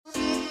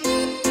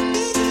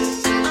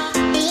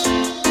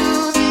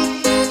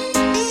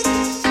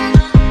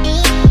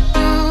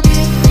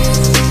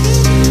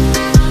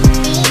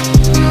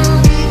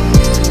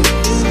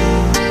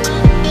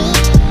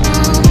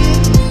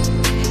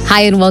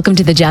Hi, and welcome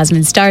to the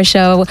Jasmine Star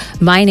Show.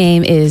 My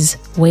name is,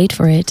 wait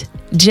for it,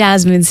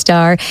 Jasmine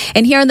Star.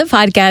 And here on the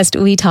podcast,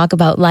 we talk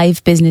about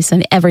life, business,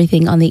 and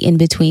everything on the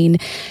in-between.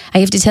 I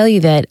have to tell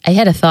you that I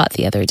had a thought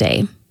the other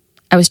day.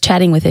 I was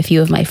chatting with a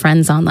few of my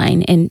friends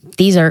online, and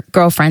these are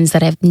girlfriends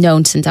that I've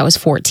known since I was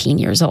 14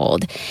 years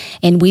old.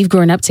 And we've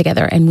grown up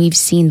together, and we've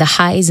seen the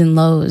highs and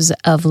lows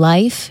of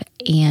life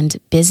and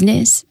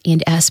business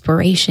and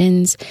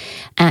aspirations.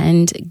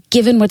 And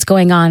given what's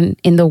going on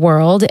in the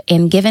world,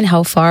 and given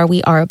how far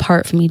we are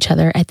apart from each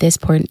other at this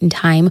point in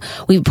time,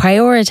 we've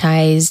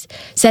prioritized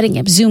setting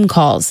up Zoom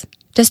calls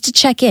just to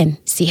check in,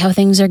 see how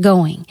things are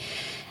going.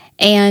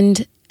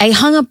 And I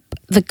hung up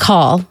the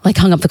call.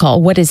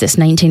 What is this,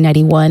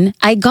 1991?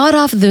 I got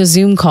off the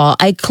Zoom call.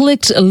 I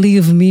clicked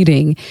leave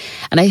meeting,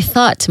 and I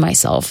thought to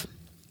myself,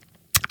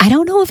 I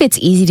don't know if it's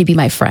easy to be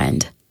my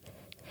friend.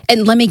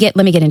 And let me get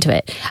into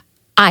it.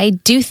 I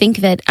do think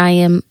that I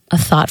am a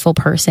thoughtful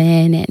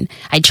person, and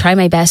I try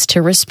my best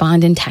to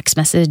respond in text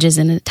messages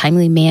in a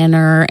timely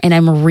manner, and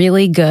I'm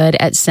really good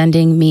at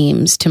sending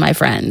memes to my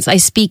friends. I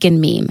speak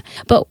in meme.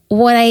 But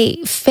what I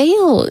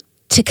fail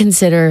to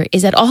consider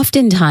is that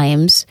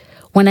oftentimes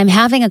when I'm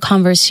having a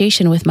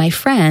conversation with my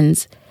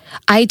friends,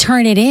 I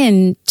turn it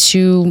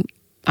into,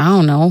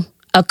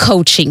 a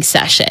coaching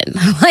session.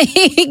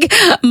 Like,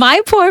 my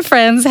poor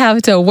friends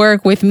have to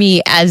work with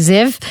me as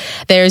if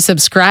they're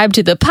subscribed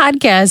to the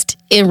podcast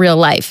in real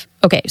life.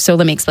 Okay, so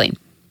let me explain.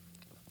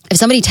 If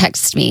somebody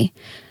texts me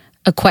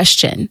a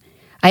question,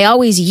 I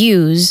always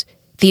use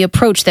the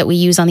approach that we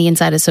use on the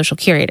inside of Social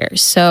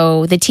Curators.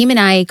 So the team and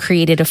I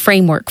created a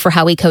framework for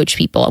how we coach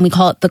people, and we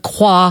call it the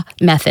QA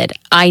method.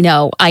 I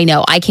know.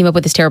 I came up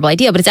with this terrible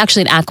idea, but it's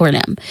actually an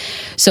acronym.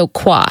 So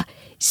QA,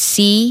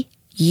 C-U-A-A.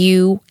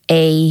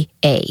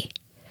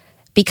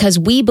 Because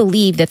we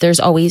believe that there's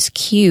always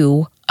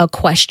Q, a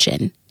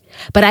question.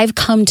 But I've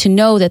come to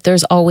know that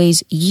there's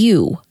always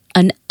U,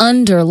 an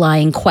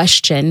underlying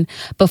question,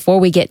 before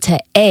we get to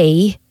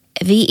A,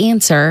 the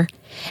answer,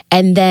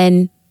 and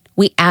then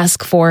we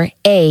ask for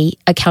A,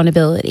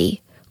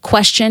 accountability.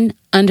 Question,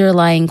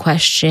 underlying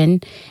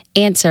question,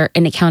 answer,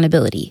 and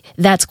accountability.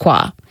 That's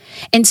QA.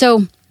 And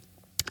so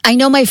I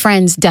know my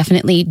friends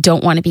definitely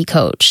don't want to be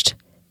coached.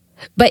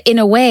 But in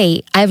a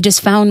way, I've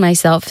just found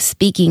myself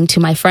speaking to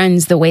my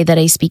friends the way that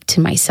I speak to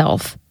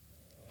myself.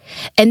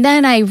 And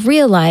then I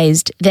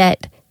realized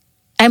that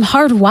I'm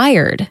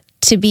hardwired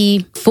to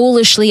be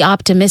foolishly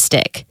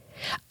optimistic.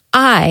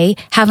 I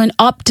have an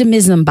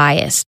optimism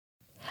bias.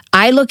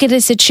 I look at a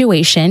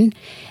situation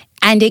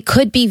and it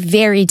could be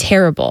very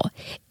terrible.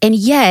 And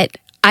yet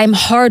I'm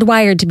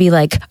hardwired to be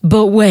like,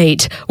 but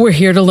wait, we're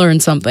here to learn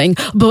something.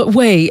 But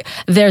wait,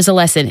 there's a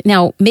lesson.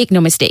 Now, make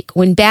no mistake.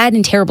 When bad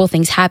and terrible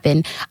things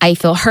happen, I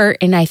feel hurt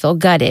and I feel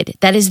gutted.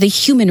 That is the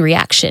human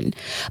reaction.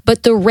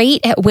 But the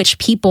rate at which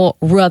people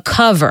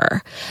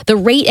recover, the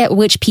rate at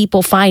which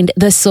people find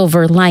the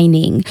silver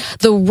lining,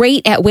 the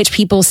rate at which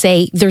people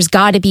say, there's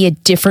got to be a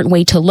different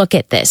way to look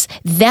at this,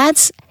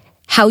 that's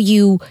how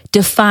you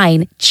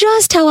define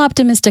just how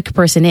optimistic a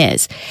person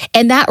is.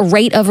 And that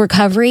rate of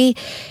recovery,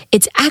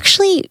 it's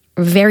actually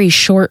very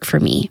short for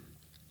me.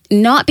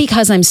 Not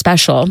because I'm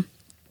special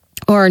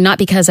or not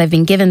because I've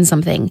been given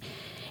something.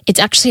 It's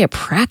actually a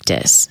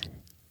practice.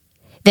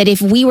 That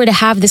if we were to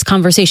have this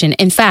conversation,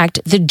 in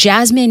fact, the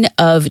Jasmine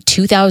of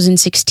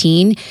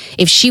 2016,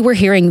 if she were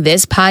hearing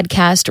this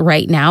podcast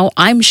right now,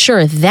 I'm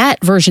sure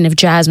that version of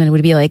Jasmine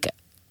would be like,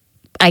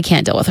 I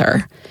can't deal with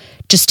her.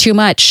 Just too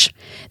much.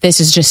 This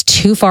is just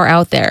too far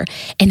out there.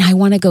 And I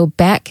want to go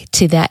back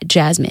to that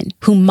Jasmine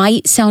who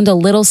might sound a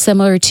little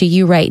similar to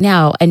you right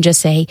now and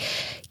just say,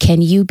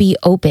 can you be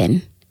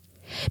open?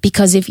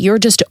 Because if you're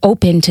just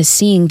open to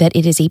seeing that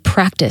it is a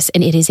practice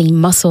and it is a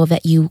muscle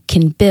that you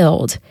can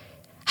build,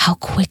 how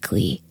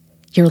quickly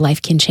your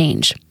life can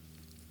change.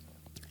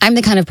 I'm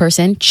the kind of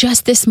person,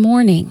 just this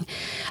morning,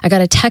 I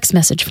got a text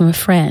message from a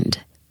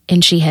friend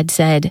and she had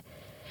said,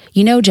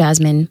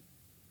 Jasmine,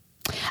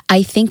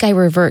 I think I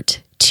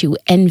revert to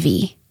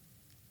envy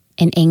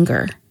and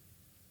anger.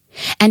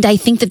 And I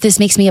think that this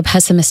makes me a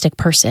pessimistic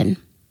person.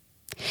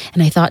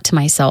 And I thought to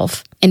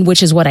myself, and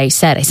which is what I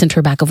said, I sent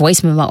her back a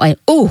voice memo. I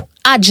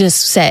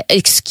just said,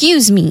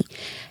 excuse me.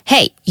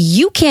 Hey,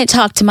 you can't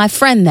talk to my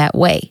friend that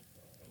way.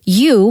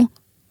 You,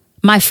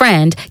 my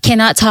friend,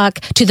 cannot talk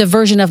to the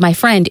version of my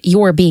friend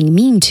you're being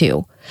mean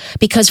to.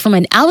 Because from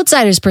an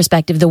outsider's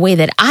perspective, the way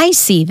that I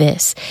see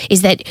this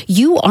is that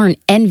you aren't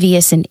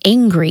envious and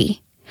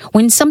angry.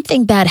 When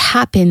something bad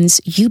happens,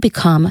 you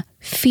become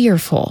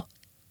fearful.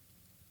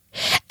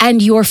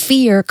 And your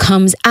fear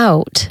comes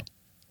out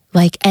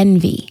like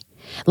envy.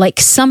 Like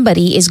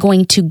somebody is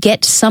going to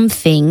get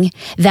something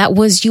that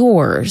was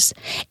yours.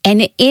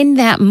 And in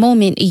that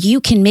moment,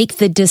 you can make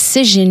the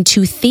decision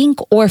to think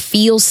or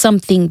feel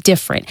something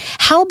different.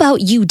 How about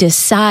you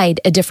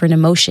decide a different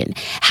emotion?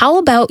 How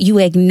about you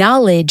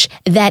acknowledge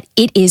that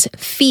it is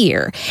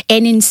fear?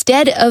 And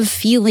instead of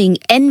feeling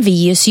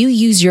envious, you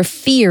use your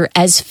fear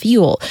as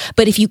fuel.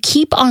 But if you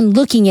keep on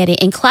looking at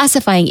it and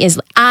classifying it as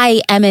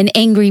I am an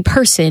angry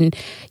person,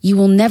 you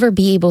will never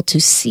be able to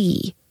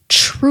see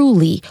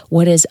truly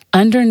what is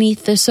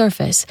underneath the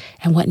surface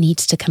and what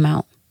needs to come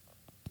out.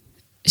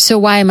 So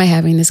why am I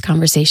having this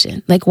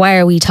conversation? Like, why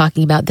are we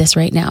talking about this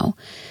right now?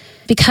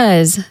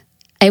 Because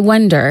I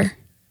wonder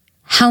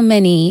how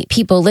many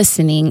people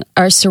listening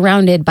are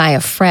surrounded by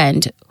a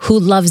friend who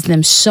loves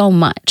them so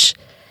much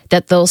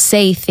that they'll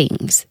say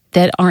things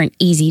that aren't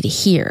easy to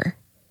hear.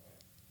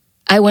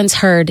 I once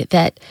heard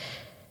that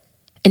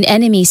an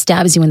enemy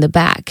stabs you in the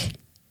back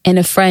and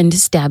a friend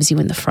stabs you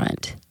in the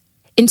front.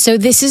 And so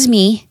this is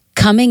me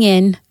coming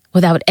in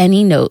without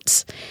any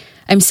notes.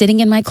 I'm sitting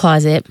in my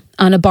closet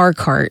on a bar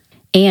cart,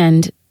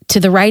 and to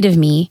the right of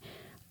me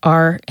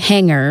are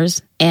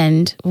hangers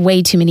and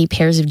way too many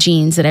pairs of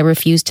jeans that I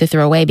refuse to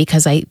throw away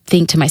because I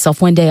think to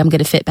myself, one day I'm going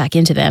to fit back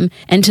into them.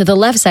 And to the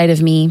left side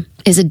of me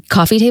is a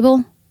coffee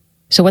table.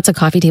 So what's a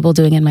coffee table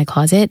doing in my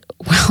closet?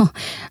 Well,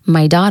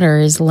 my daughter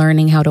is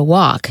learning how to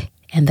walk,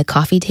 and the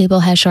coffee table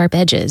has sharp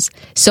edges.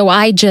 So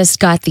I just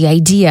got the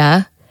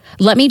idea,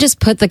 let me just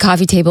put the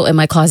coffee table in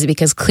my closet,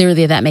 because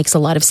clearly that makes a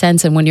lot of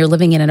sense. And when you're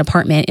living in an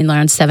apartment in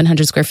around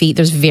 700 square feet,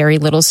 there's very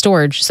little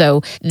storage.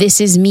 So this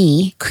is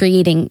me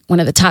creating one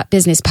of the top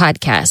business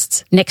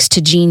podcasts next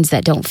to jeans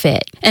that don't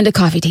fit and a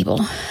coffee table.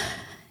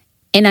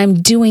 And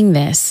I'm doing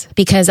this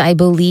because I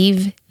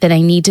believe that I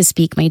need to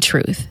speak my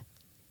truth.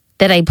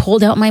 That I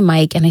pulled out my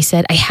mic and I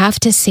said, I have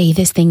to say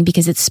this thing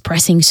because it's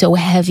pressing so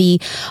heavy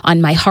on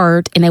my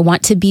heart. And I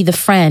want to be the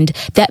friend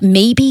that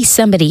maybe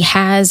somebody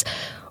has,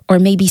 or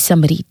maybe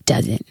somebody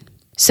doesn't.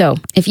 So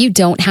if you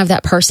don't have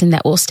that person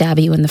that will stab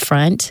you in the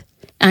front,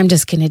 I'm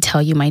just going to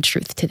tell you my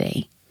truth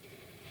today.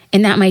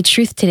 And that my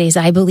truth today is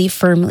I believe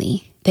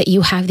firmly that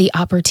you have the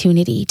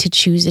opportunity to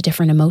choose a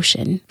different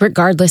emotion,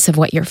 regardless of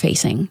what you're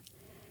facing.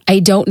 I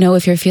don't know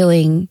if you're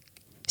feeling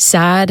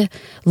sad,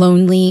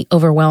 lonely,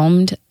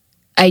 overwhelmed.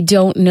 I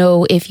don't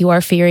know if you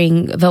are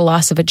fearing the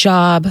loss of a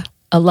job,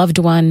 a loved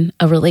one,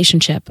 a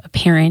relationship, a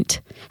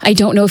parent. I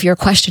don't know if you're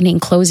questioning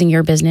closing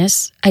your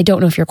business. I don't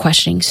know if you're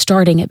questioning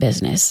starting a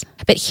business.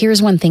 But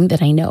here's one thing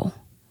that I know.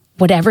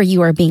 Whatever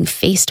you are being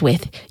faced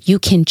with, you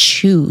can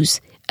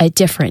choose a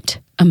different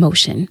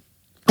emotion.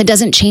 It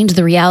doesn't change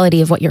the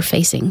reality of what you're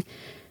facing,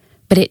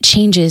 but it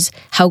changes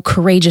how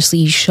courageously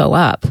you show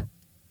up.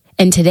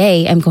 And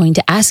today I'm going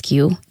to ask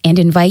you and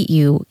invite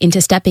you into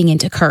stepping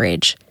into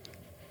courage.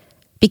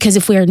 Because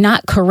if we are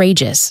not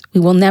courageous, we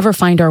will never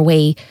find our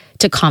way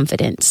to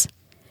confidence.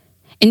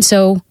 And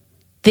so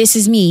this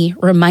is me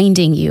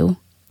reminding you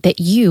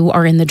that you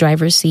are in the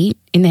driver's seat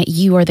and that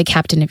you are the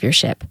captain of your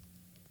ship.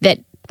 That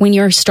when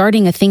you're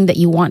starting a thing that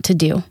you want to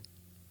do,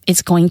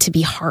 it's going to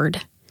be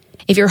hard.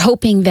 If you're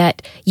hoping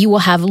that you will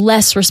have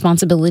less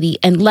responsibility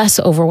and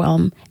less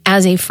overwhelm,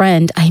 as a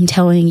friend, I'm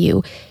telling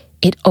you,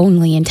 it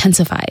only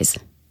intensifies.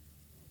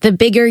 The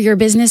bigger your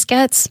business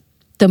gets,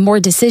 the more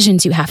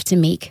decisions you have to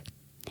make.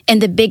 And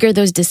the bigger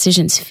those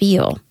decisions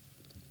feel.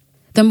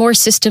 The more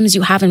systems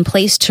you have in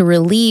place to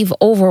relieve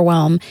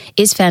overwhelm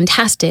is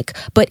fantastic.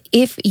 But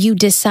if you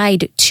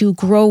decide to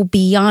grow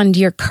beyond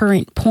your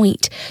current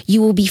point,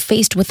 you will be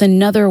faced with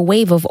another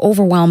wave of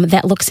overwhelm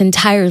that looks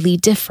entirely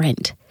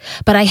different.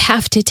 But I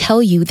have to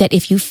tell you that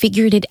if you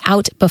figured it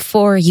out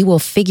before, you will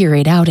figure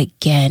it out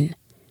again.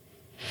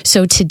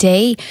 So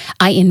today,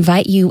 I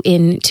invite you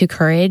into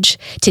courage.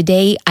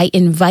 Today, I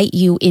invite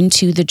you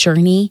into the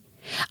journey.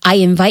 I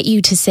invite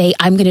you to say,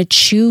 I'm going to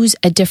choose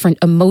a different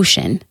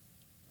emotion.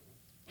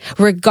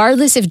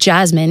 Regardless if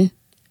Jasmine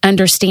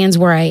understands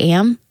where I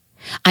am,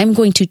 I'm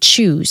going to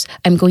choose,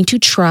 I'm going to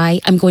try,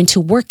 I'm going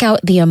to work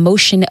out the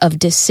emotion of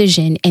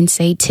decision and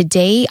say,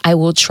 today I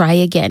will try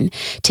again.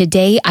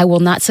 Today I will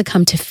not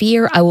succumb to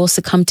fear, I will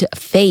succumb to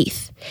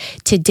faith.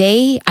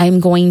 Today I'm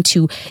going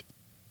to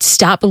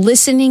stop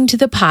listening to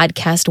the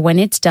podcast when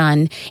it's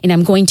done, and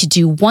I'm going to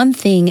do one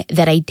thing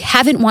that I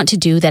haven't want to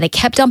do, that I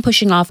kept on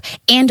pushing off,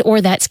 and or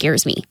that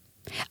scares me.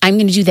 I'm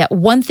going to do that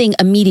one thing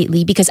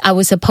immediately because I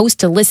was supposed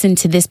to listen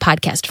to this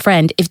podcast.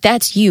 Friend, if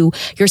that's you,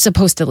 you're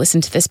supposed to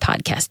listen to this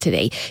podcast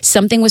today.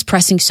 Something was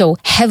pressing so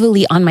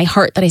heavily on my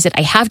heart that I said,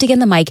 I have to get in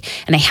the mic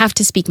and I have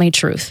to speak my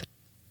truth.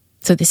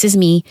 So this is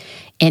me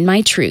and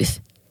my truth,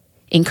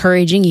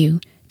 encouraging you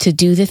to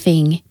do the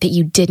thing that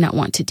you did not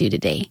want to do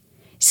today.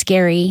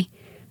 Scary,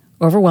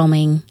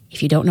 overwhelming.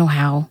 If you don't know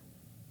how,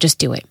 just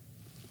do it.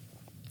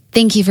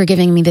 Thank you for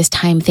giving me this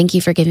time. Thank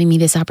you for giving me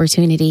this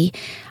opportunity.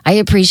 I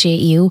appreciate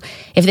you.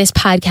 If this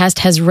podcast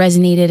has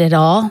resonated at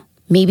all,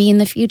 maybe in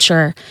the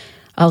future,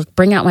 I'll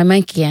bring out my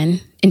mic again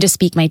and just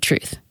speak my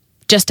truth.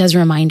 Just as a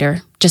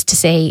reminder, just to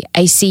say,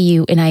 I see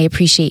you and I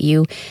appreciate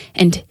you.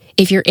 And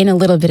if you're in a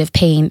little bit of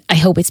pain, I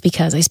hope it's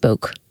because I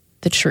spoke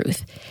the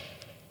truth.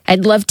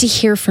 I'd love to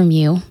hear from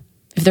you.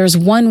 If there's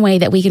one way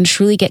that we can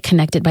truly get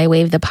connected by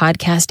way of the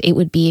podcast, it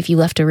would be if you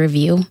left a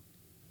review.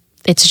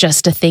 It's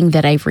just a thing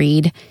that I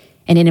read,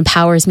 and it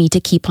empowers me to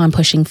keep on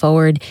pushing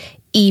forward,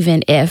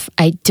 even if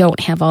I don't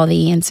have all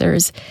the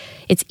answers.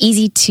 It's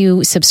easy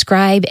to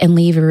subscribe and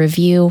leave a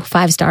review.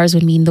 5 stars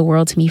would mean the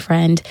world to me,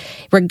 friend.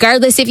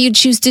 Regardless if you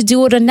choose to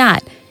do it or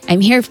not,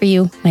 I'm here for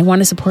you, and I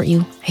want to support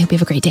you. I hope you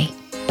have a great day.